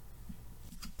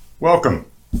Welcome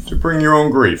to Bring Your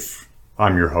Own Grief.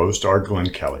 I'm your host, Art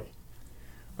Glenn Kelly.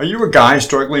 Are you a guy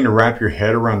struggling to wrap your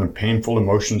head around the painful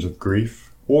emotions of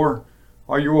grief? Or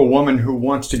are you a woman who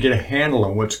wants to get a handle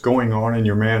on what's going on in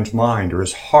your man's mind or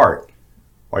his heart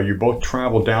while you both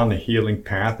travel down the healing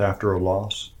path after a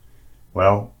loss?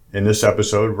 Well, in this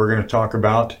episode, we're going to talk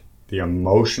about the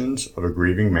emotions of a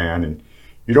grieving man, and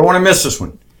you don't want to miss this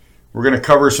one. We're going to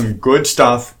cover some good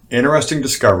stuff, interesting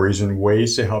discoveries, and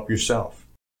ways to help yourself.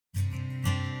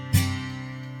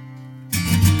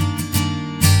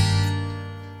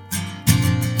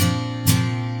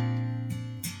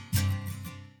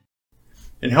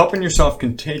 And helping yourself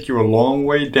can take you a long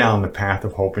way down the path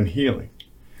of hope and healing.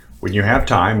 When you have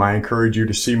time, I encourage you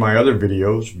to see my other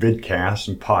videos, vidcasts,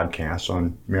 and podcasts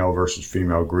on male versus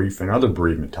female grief and other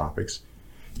bereavement topics.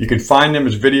 You can find them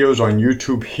as videos on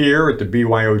YouTube here at the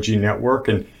BYOG Network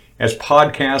and as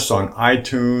podcasts on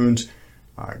iTunes,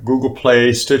 Google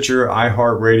Play, Stitcher,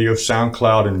 iHeartRadio,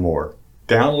 SoundCloud, and more.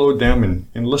 Download them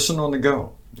and listen on the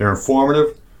go. They're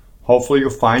informative. Hopefully you'll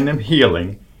find them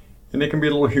healing. And they can be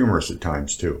a little humorous at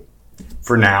times too.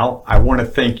 For now, I want to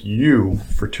thank you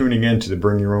for tuning in to the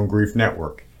Bring Your Own Grief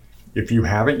Network. If you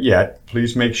haven't yet,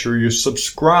 please make sure you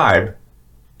subscribe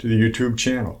to the YouTube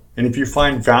channel. And if you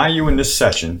find value in this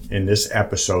session, in this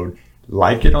episode,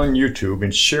 like it on YouTube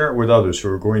and share it with others who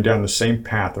are going down the same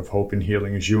path of hope and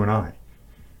healing as you and I.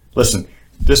 Listen,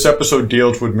 this episode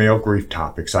deals with male grief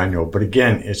topics, I know, but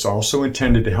again, it's also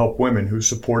intended to help women who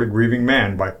support a grieving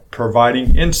man by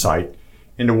providing insight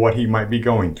into what he might be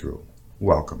going through.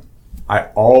 Welcome. I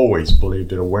always believe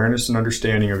that awareness and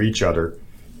understanding of each other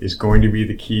is going to be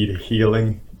the key to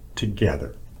healing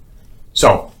together.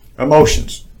 So,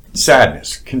 emotions,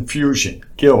 sadness, confusion,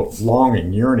 guilt,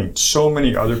 longing, yearning, so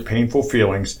many other painful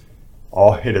feelings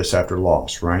all hit us after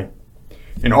loss, right?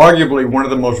 And arguably one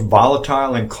of the most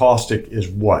volatile and caustic is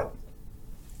what?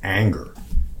 Anger.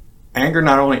 Anger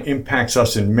not only impacts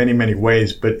us in many, many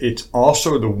ways, but it's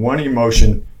also the one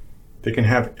emotion that can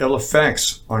have ill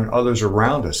effects on others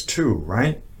around us too,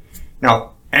 right?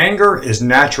 Now, anger is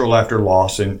natural after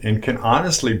loss and can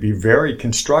honestly be very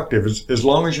constructive as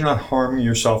long as you're not harming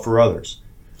yourself or others.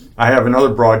 I have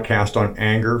another broadcast on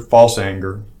anger,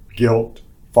 guilt,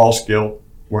 false guilt,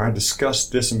 where I discuss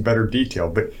this in better detail.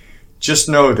 But just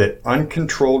know that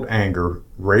uncontrolled anger,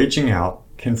 raging out,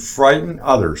 can frighten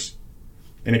others,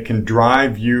 and it can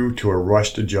drive you to a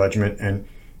rush to judgment and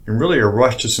really a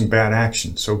rush to some bad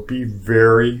action. So be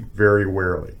very, very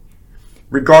wary.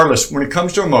 Regardless, when it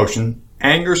comes to emotion,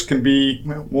 angers can be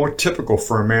more typical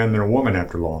for a man than a woman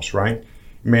after loss, right? It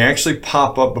may actually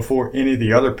pop up before any of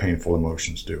the other painful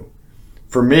emotions do.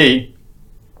 For me,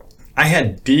 I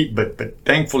had deep but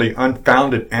thankfully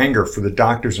unfounded anger for the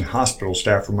doctors and hospital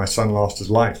staff when my son lost his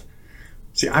life.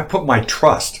 See, I put my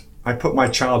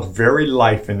child's very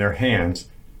life in their hands,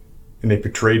 and they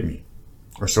betrayed me.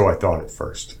 Or so I thought at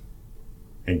first.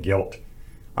 And guilt.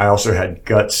 I also had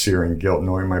gut-searing guilt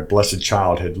knowing my blessed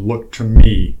child had looked to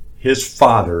me, his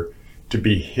father, to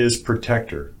be his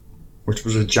protector, which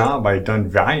was a job I had done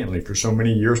valiantly for so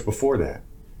many years before that.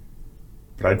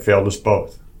 But I'd failed us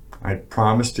both. I'd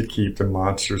promised to keep the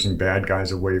monsters and bad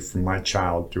guys away from my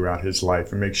child throughout his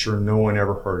life and make sure no one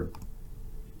ever hurt him.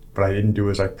 But I didn't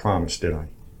do as I promised, did I?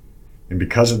 And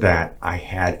because of that, I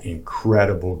had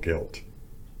incredible guilt.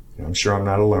 I'm sure I'm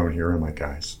not alone here, am I,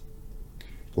 guys?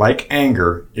 Like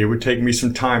anger, it would take me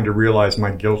some time to realize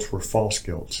my guilts were false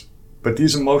guilts. But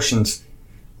these emotions,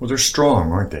 well, they're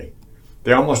strong, aren't they?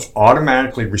 They almost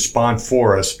automatically respond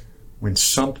for us when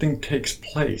something takes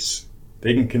place.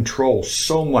 They can control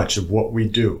so much of what we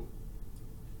do.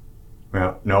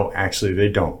 Well, no, actually they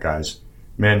don't, guys.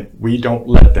 Men, we don't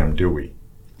let them, do we?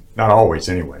 Not always,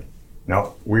 anyway.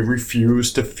 No, we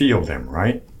refuse to feel them,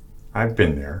 right? I've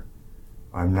been there.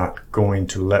 I'm not going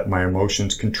to let my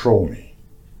emotions control me.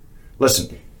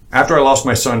 Listen, after I lost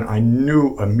my son, I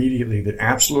knew immediately that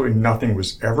absolutely nothing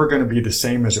was ever going to be the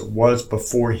same as it was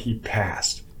before he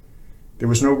passed. There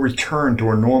was no return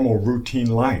to a normal routine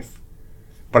life.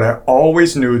 But I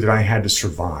always knew that I had to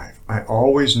survive. I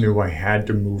always knew I had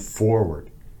to move forward.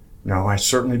 Now, I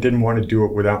certainly didn't want to do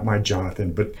it without my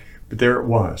Jonathan, but there it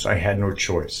was. I had no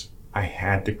choice. I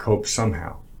had to cope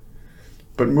somehow.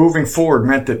 But moving forward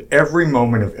meant that every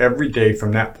moment of every day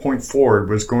from that point forward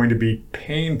was going to be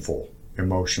painful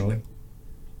emotionally.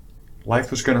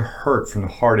 Life was going to hurt from the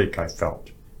heartache I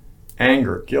felt.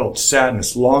 Anger, guilt,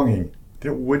 sadness, longing.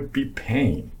 There would be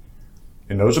pain.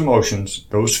 And those emotions,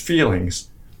 those feelings,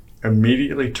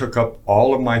 immediately took up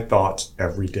all of my thoughts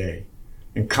every day.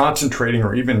 And concentrating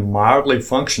or even mildly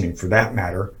functioning, for that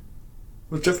matter,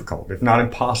 was difficult, if not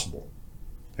impossible.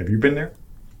 Have you been there?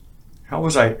 How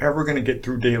was I ever going to get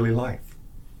through daily life?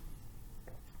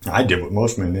 I did what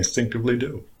most men instinctively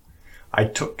do. I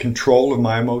took control of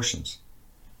my emotions.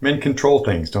 Men control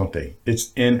things, don't they?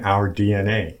 It's in our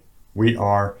DNA. We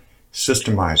are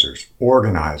systemizers,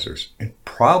 organizers, and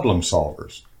problem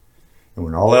solvers. And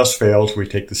when all else fails, we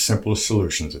take the simplest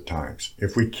solutions at times.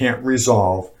 If we can't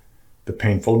resolve the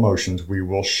painful emotions, we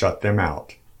will shut them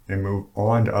out and move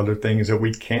on to other things that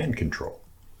we can control.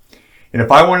 And if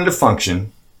I wanted to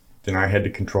function, then I had to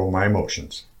control my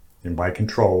emotions. And by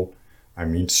control, I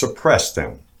mean suppress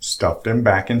them, stuff them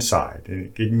back inside,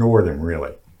 and ignore them,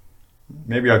 really.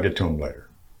 Maybe I'll get to them later.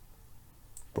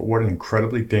 But what an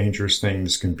incredibly dangerous thing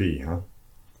this can be, huh?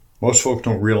 Most folks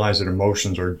don't realize that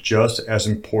emotions are just as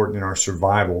important in our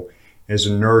survival as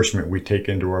the nourishment we take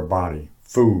into our body: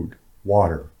 food,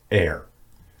 water, air.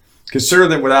 Consider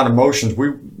that without emotions, we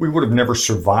would have never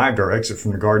survived our exit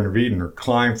from the Garden of Eden or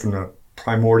climbed from the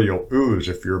primordial ooze,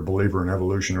 if you're a believer in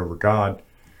evolution over God.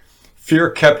 Fear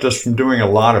kept us from doing a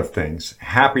lot of things.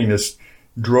 Happiness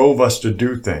drove us to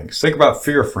do things. Think about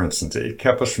fear, for instance. It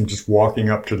kept us from just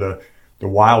walking up to the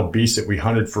wild beast that we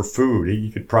hunted for food. He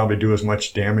could probably do as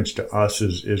much damage to us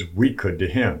as we could to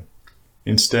him.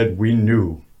 Instead, we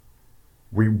knew,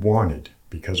 we wanted,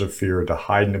 because of fear, to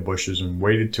hide in the bushes and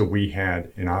waited till we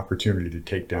had an opportunity to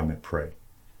take down that prey.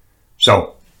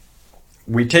 So,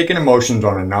 we take in emotions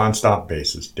on a nonstop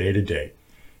basis, day to day.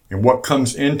 And what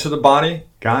comes into the body,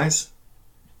 guys,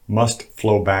 must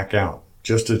flow back out,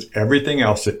 just as everything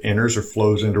else that enters or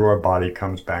flows into our body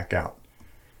comes back out.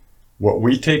 What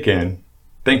we take in,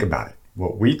 think about it.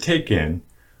 What we take in,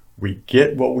 we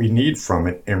get what we need from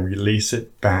it and release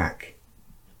it back.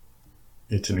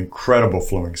 It's an incredible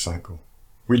flowing cycle.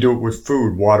 We do it with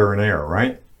food, water, and air,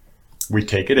 right? We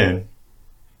take it in,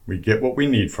 we get what we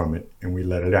need from it, and we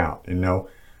let it out. And no,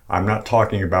 I'm not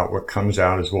talking about what comes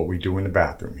out as what we do in the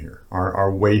bathroom here.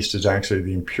 Our waste is actually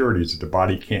the impurities that the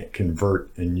body can't convert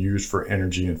and use for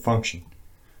energy and function.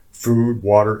 Food,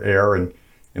 water, air, and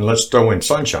let's throw in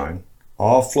sunshine,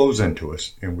 all flows into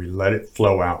us, and we let it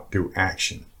flow out through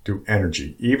action, through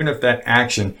energy, even if that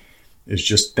action is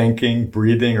just thinking,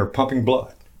 breathing, or pumping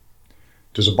blood.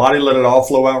 Does the body let it all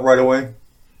flow out right away?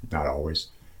 Not always.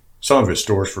 Some of it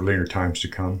stores for later times to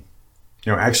come.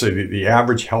 Actually, the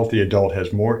average healthy adult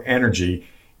has more energy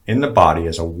in the body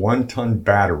as a 1-ton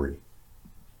battery.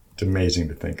 It's amazing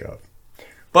to think of.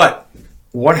 But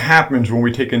what happens when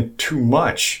we take in too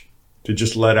much to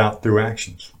just let out through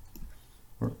actions?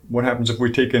 What happens if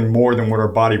we take in more than what our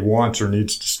body wants or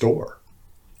needs to store?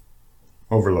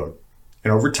 Overload.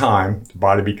 And over time, the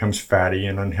body becomes fatty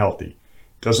and unhealthy.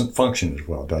 It doesn't function as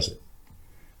well, does it?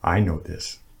 I know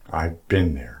this. I've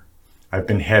been there. I've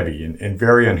been heavy and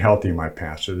very unhealthy in my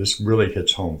past, so this really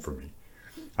hits home for me.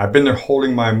 I've been there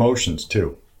holding my emotions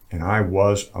too, and I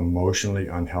was emotionally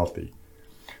unhealthy.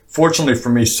 Fortunately for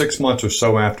me, 6 months or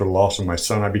so after the loss of my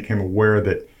son, I became aware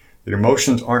that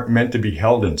emotions aren't meant to be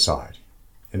held inside,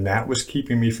 and that was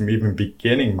keeping me from even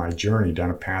beginning my journey down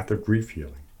a path of grief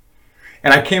healing.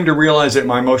 And I came to realize that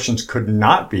my emotions could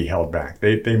not be held back.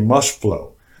 They must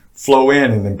flow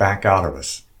in and then back out of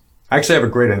us. I actually have a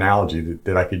great analogy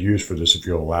that I could use for this if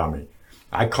you'll allow me.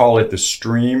 I call it the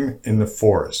stream in the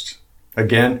forest.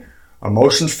 Again,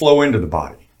 emotions flow into the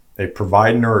body. They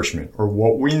provide nourishment or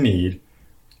what we need, and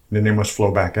then they must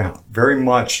flow back out. Very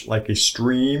much like a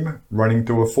stream running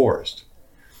through a forest.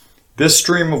 This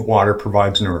stream of water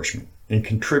provides nourishment and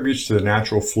contributes to the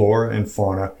natural flora and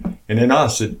fauna. And in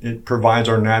us, it provides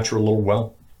our natural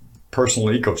little,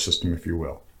 personal ecosystem, if you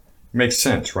will. It makes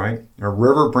sense, right? A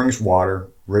river brings water,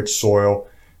 rich soil,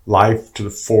 life to the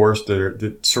forest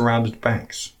that surround its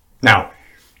banks. Now,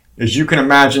 as you can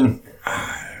imagine,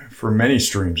 for many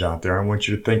streams out there, I want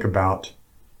you to think about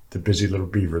the busy little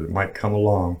beaver that might come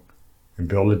along and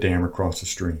build a dam across the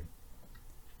stream.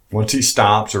 Once he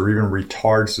stops or even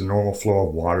retards the normal flow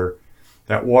of water,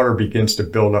 that water begins to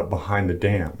build up behind the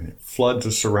dam and it floods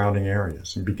the surrounding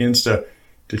areas and begins to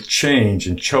change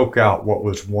and choke out what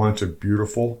was once a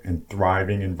beautiful and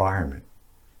thriving environment.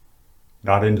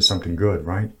 Not into something good,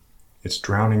 right? It's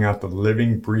drowning out the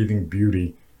living, breathing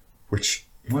beauty which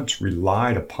once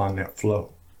relied upon that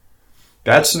flow.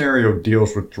 That scenario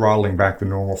deals with throttling back the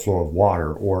normal flow of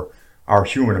water, or our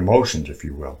human emotions, if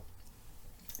you will.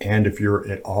 And if you're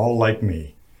at all like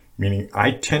me, meaning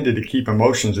I tended to keep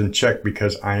emotions in check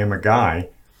because I am a guy,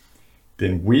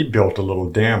 then we built a little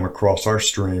dam across our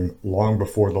stream long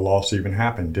before the loss even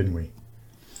happened, didn't we?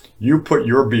 You put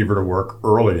your beaver to work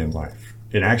early in life.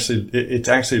 It's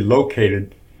actually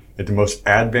located at the most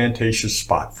advantageous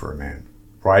spot for a man,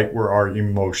 right where our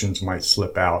emotions might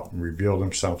slip out and reveal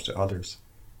themselves to others.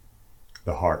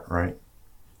 The heart, right?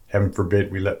 Heaven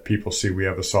forbid we let people see we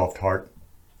have a soft heart.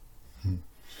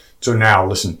 So now,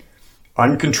 listen,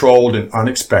 uncontrolled and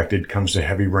unexpected comes the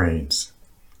heavy rains,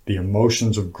 the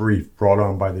emotions of grief brought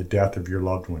on by the death of your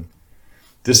loved one.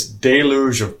 This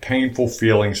deluge of painful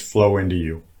feelings flow into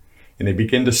you, and they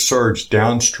begin to surge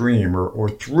downstream or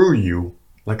through you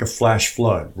like a flash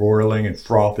flood, roiling and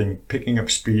frothing, picking up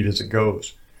speed as it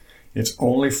goes. It's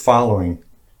only following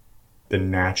the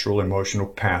natural emotional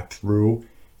path through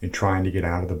and trying to get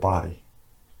out of the body.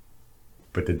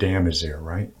 But the dam is there,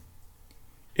 right?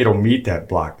 It'll meet that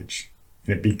blockage,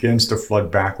 and it begins to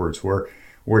flood backwards where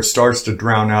it starts to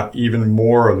drown out even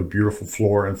more of the beautiful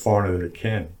flora and fauna that it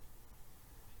can.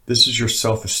 This is your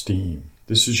self-esteem.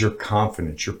 This is your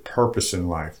confidence, your purpose in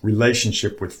life,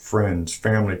 relationship with friends,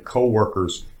 family,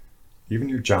 co-workers, even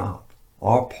your job.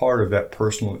 All part of that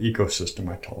personal ecosystem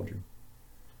I told you.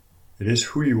 It is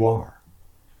who you are.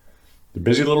 The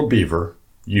busy little beaver,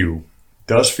 you,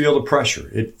 does feel the pressure.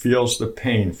 It feels the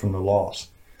pain from the loss.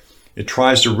 It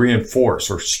tries to reinforce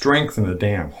or strengthen the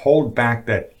dam, hold back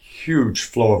that huge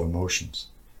flow of emotions.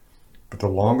 But the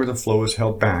longer the flow is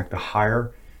held back, the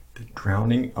higher the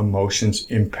drowning emotions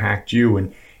impact you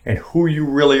and who you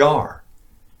really are.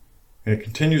 And it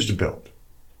continues to build.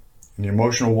 And the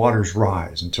emotional waters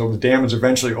rise until the dam is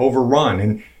eventually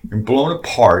overrun and blown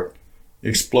apart,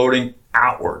 exploding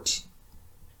outwards.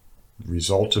 The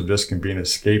result of this can be an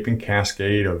escaping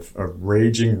cascade of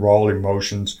raging, raw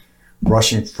emotions,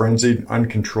 rushing frenzied,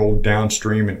 uncontrolled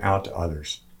downstream and out to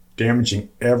others, damaging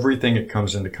everything it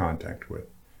comes into contact with.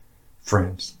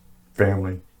 Friends,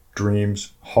 family,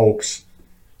 dreams, hopes,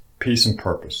 peace and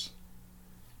purpose.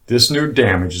 This new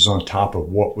damage is on top of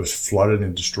what was flooded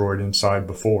and destroyed inside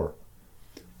before.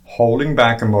 Holding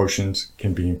back emotions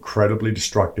can be incredibly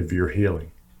destructive to your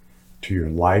healing, to your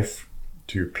life,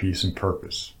 to your peace and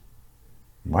purpose.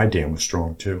 My dam was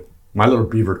strong too. My little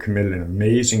beaver committed an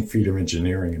amazing feat of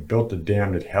engineering and built a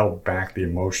dam that held back the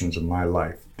emotions of my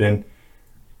life, then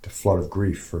the flood of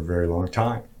grief for a very long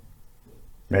time.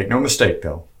 Make no mistake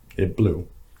though, it blew.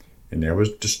 And there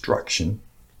was destruction,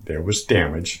 there was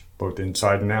damage, both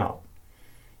inside and out.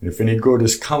 And if any good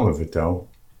has come of it though,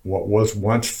 what was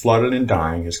once flooded and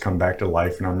dying has come back to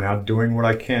life, and I'm now doing what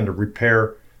I can to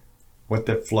repair what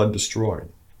that flood destroyed,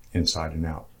 inside and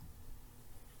out.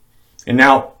 And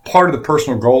now, part of the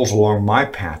personal goals along my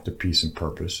path to peace and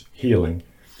purpose, healing,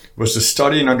 was to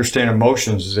study and understand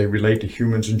emotions as they relate to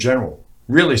humans in general.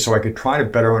 Really, so I could try to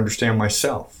better understand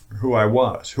myself, who I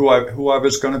was, who I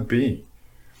was going to be.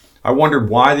 I wondered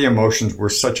why the emotions were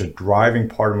such a driving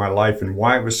part of my life and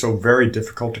why it was so very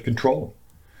difficult to control them.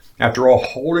 After all,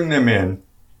 holding them in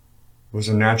was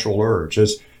a natural urge.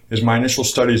 As my initial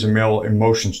studies of male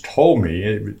emotions told me,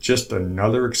 it was just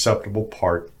another acceptable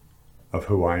part of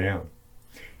who I am.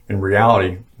 In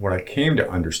reality, what I came to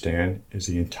understand is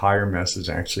the entire mess is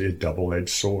actually a double-edged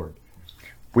sword.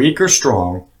 Weak or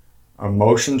strong,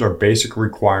 emotions are basic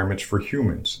requirements for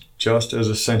humans, just as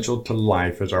essential to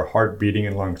life as our heart beating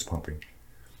and lungs pumping.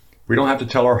 We don't have to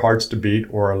tell our hearts to beat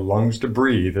or our lungs to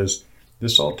breathe, as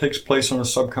this all takes place on a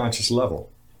subconscious level.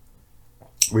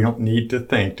 We don't need to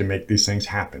think to make these things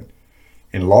happen.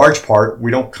 In large part,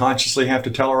 we don't consciously have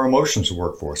to tell our emotions to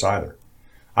work for us either.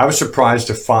 I was surprised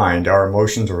to find our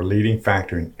emotions are a leading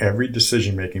factor in every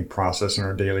decision-making process in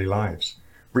our daily lives,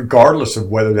 regardless of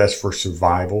whether that's for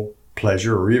survival,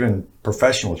 pleasure, or even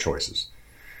professional choices.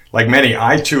 Like many,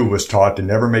 I too was taught to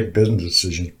never make business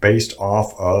decisions based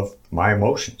off of my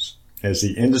emotions, as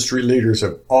the industry leaders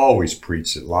have always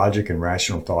preached that logic and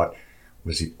rational thought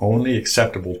was the only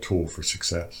acceptable tool for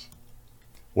success.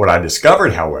 What I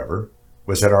discovered, however,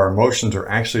 was that our emotions are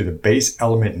actually the base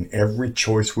element in every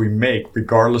choice we make,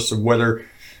 regardless of whether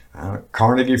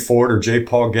Carnegie Ford or J.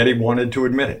 Paul Getty wanted to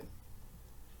admit it.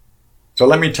 So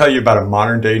let me tell you about a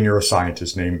modern-day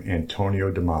neuroscientist named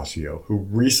Antonio Damasio, who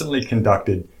recently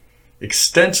conducted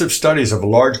extensive studies of a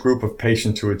large group of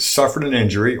patients who had suffered an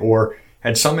injury or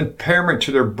had some impairment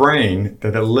to their brain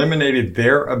that eliminated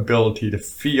their ability to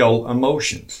feel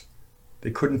emotions. They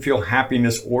couldn't feel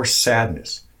happiness or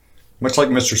sadness. Much like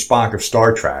Mr. Spock of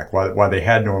Star Trek, while they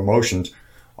had no emotions,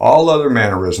 all other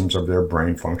mannerisms of their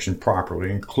brain functioned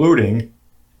properly, including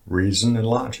reason and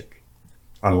logic.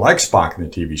 Unlike Spock in the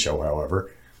TV show, however,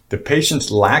 the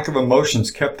patient's lack of emotions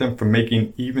kept them from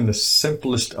making even the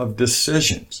simplest of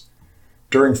decisions.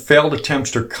 During failed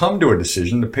attempts to come to a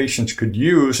decision, the patients could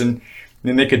use and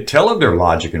they could tell of their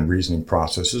logic and reasoning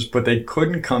processes, but they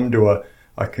couldn't come to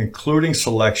a concluding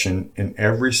selection in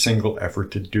every single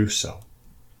effort to do so.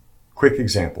 Quick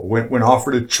example, when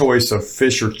offered a choice of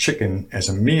fish or chicken as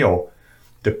a meal,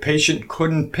 the patient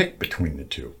couldn't pick between the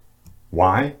two.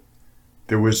 Why?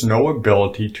 there was no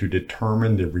ability to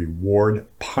determine the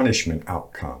reward-punishment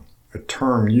outcome, a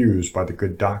term used by the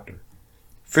good doctor.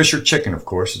 Fish or chicken, of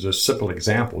course, is a simple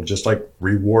example, just like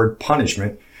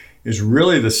reward-punishment is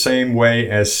really the same way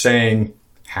as saying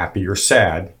happy or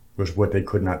sad was what they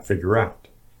could not figure out.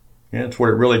 And that's what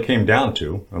it really came down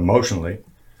to, emotionally.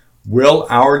 Will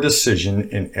our decision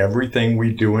in everything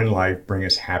we do in life bring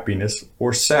us happiness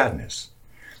or sadness?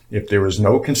 If there is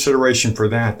no consideration for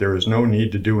that, there is no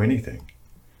need to do anything.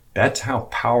 That's how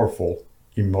powerful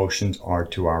emotions are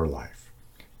to our life.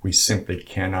 We simply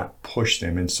cannot push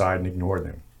them inside and ignore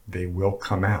them. They will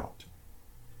come out.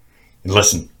 And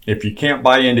listen, if you can't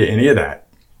buy into any of that,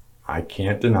 I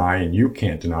can't deny and you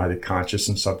can't deny the conscious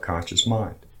and subconscious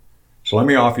mind. So let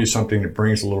me offer you something that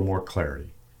brings a little more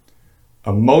clarity.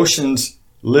 Emotions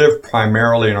live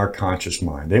primarily in our conscious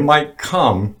mind. They might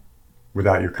come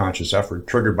without your conscious effort,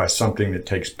 triggered by something that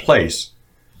takes place,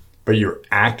 but you're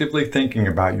actively thinking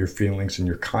about your feelings in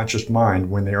your conscious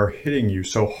mind when they are hitting you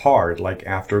so hard, like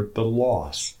after the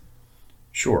loss.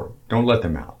 Sure, don't let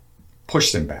them out.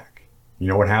 Push them back. You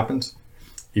know what happens?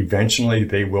 Eventually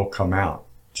they will come out,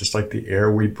 just like the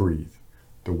air we breathe,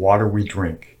 the water we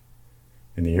drink.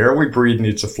 And the air we breathe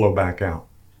needs to flow back out.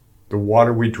 The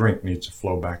water we drink needs to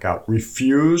flow back out.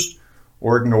 Refused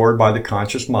or ignored by the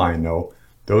conscious mind, though,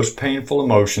 those painful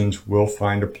emotions will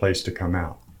find a place to come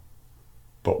out.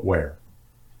 But where?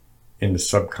 In the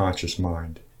subconscious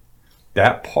mind.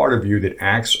 That part of you that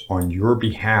acts on your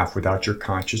behalf without your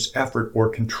conscious effort or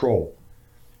control.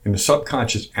 And the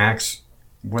subconscious acts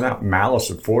without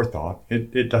malice or forethought.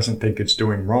 It doesn't think it's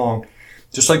doing wrong.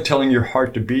 Just like telling your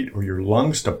heart to beat or your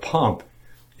lungs to pump,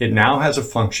 it now has a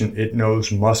function it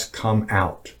knows must come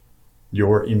out.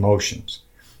 Your emotions.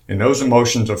 And those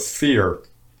emotions of fear,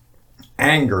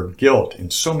 anger, guilt,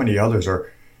 and so many others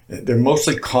they're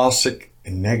mostly caustic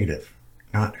and negative,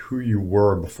 not who you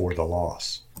were before the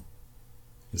loss.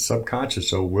 The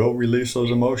subconscious, though, will release those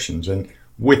emotions, and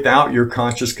without your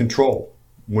conscious control,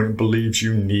 when it believes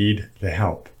you need the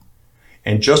help.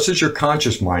 And just as your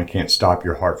conscious mind can't stop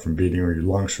your heart from beating or your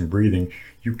lungs from breathing,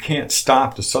 you can't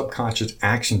stop the subconscious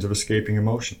actions of escaping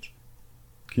emotions.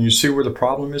 Can you see where the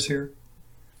problem is here?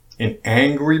 An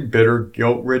angry, bitter,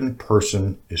 guilt-ridden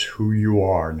person is who you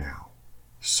are now,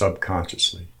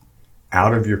 subconsciously,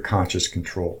 out of your conscious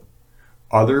control.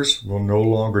 Others will no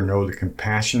longer know the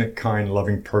compassionate, kind,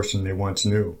 loving person they once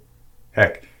knew.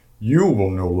 Heck, you will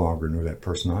no longer know that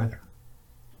person either.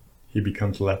 He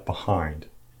becomes left behind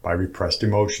by repressed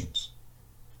emotions.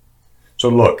 So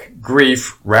look,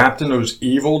 grief wrapped in those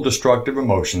evil, destructive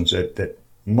emotions that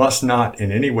must not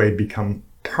in any way become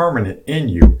permanent in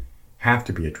you have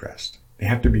to be addressed. They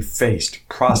have to be faced,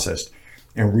 processed,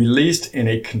 and released in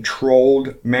a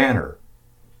controlled manner.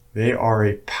 They are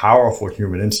a powerful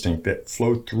human instinct that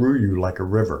flow through you like a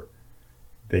river.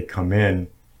 They come in,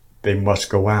 they must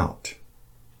go out.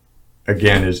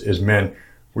 Again, as men,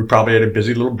 we probably had a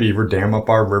busy little beaver dam up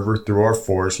our river through our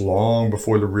forest long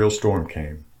before the real storm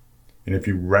came. And if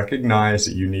you recognize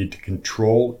that you need to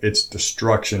control its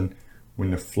destruction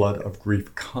when the flood of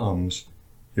grief comes,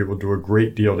 it will do a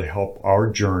great deal to help our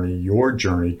journey, your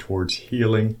journey, towards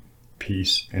healing,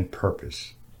 peace, and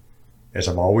purpose. As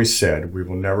I've always said, we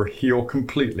will never heal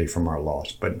completely from our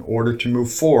loss, but in order to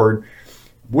move forward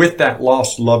with that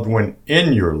lost loved one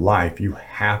in your life, you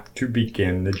have to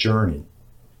begin the journey.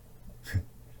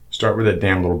 Start with that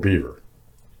damn little beaver.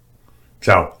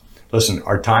 So, listen,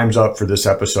 our time's up for this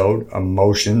episode,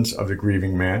 Emotions of the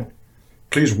Grieving Man.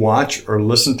 Please watch or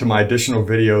listen to my additional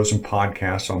videos and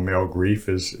podcasts on male grief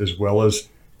as well as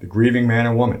the grieving man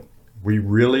and woman. We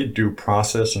really do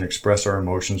process and express our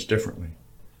emotions differently.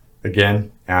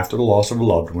 Again, after the loss of a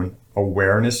loved one,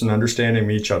 awareness and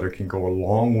understanding each other can go a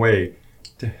long way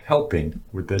to helping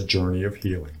with the journey of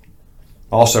healing.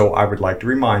 Also, I would like to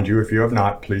remind you, if you have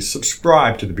not, please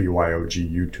subscribe to the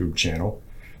BYOG YouTube channel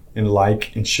and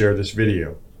like and share this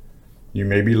video. You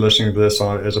may be listening to this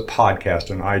as a podcast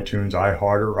on iTunes,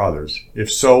 iHeart, or others.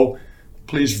 If so,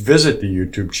 please visit the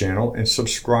YouTube channel and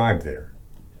subscribe there.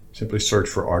 Simply search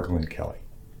for Argylin Kelly.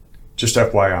 Just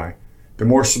FYI, the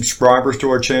more subscribers to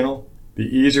our channel, the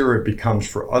easier it becomes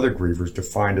for other grievers to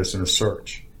find us in a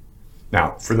search.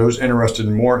 Now, for those interested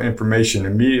in more information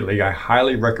immediately, I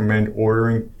highly recommend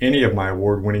ordering any of my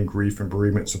award-winning grief and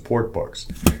bereavement support books.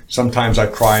 Sometimes I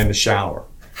Cry in the Shower,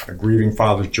 A Grieving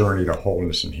Father's Journey to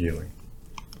Wholeness and Healing.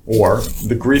 Or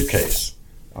The Grief Case,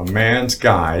 A Man's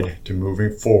Guide to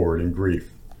Moving Forward in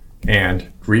Grief.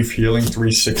 And Grief Healing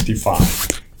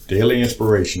 365, Daily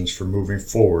Inspirations for Moving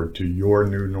Forward to Your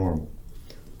New Normal.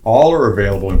 All are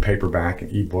available in paperback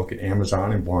and ebook at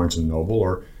Amazon and Barnes & Noble,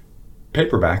 or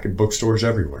paperback at bookstores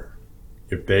everywhere.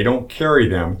 If they don't carry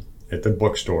them at the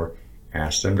bookstore,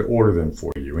 ask them to order them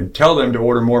for you. And tell them to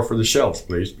order more for the shelves,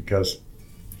 please, because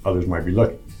others might be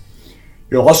looking.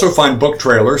 You'll also find book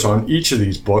trailers on each of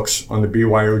these books on the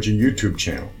BYOG YouTube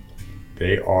channel.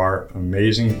 They are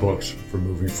amazing books for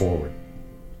moving forward.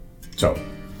 So,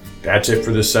 that's it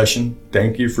for this session.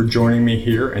 Thank you for joining me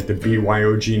here at the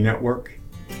BYOG Network,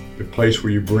 the place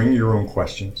where you bring your own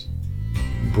questions,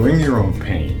 bring your own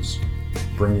pains,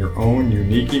 bring your own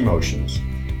unique emotions,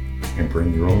 and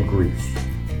bring your own grief.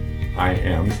 I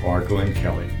am R. Glenn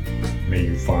Kelly. May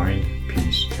you find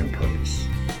peace and purpose.